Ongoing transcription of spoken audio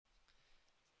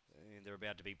And they're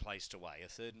about to be placed away. A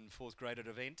third and fourth graded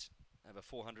event over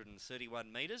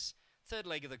 431 metres. Third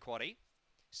leg of the quaddie.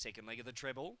 Second leg of the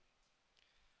treble.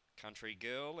 Country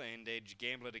Girl and Edge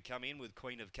Gambler to come in with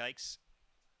Queen of Cakes.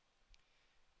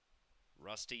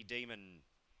 Rusty Demon.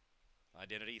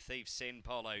 Identity Thief, Sen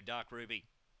Polo, Dark Ruby.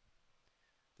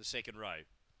 The second row.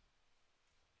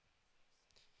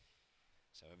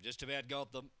 So we've just about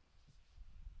got them.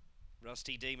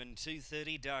 Rusty Demon,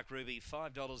 $2.30. Dark Ruby,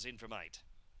 $5 in from 8.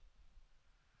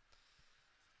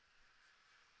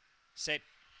 Set.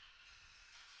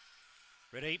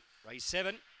 Ready. Race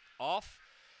 7. Off.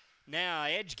 Now,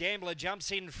 Edge Gambler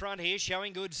jumps in front here,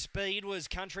 showing good speed, was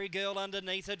Country Girl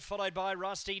underneath it, followed by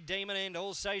Rusty Demon, and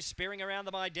also spearing around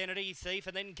them Identity Thief,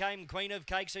 and then came Queen of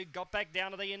Cakes, who got back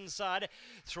down to the inside.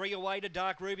 3 away to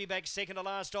Dark Ruby, back second to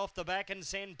last off the back, and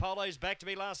San Polo's back to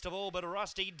be last of all, but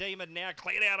Rusty Demon now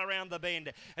cleared out around the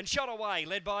bend, and shot away,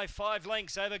 led by 5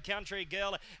 lengths over Country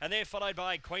Girl, and they're followed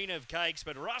by Queen of Cakes,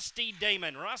 but Rusty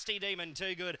Demon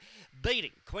too good,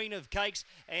 beating Queen of Cakes,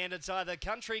 and it's either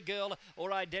Country Girl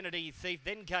or Identity Thief.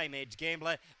 Then came Edge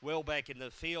Gambler, well back in the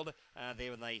field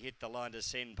there when they hit the line to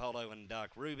Sen Polo and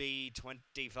Dark Ruby,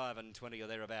 25 and 20 or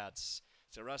thereabouts.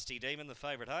 So Rusty Demon, the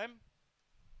favourite home.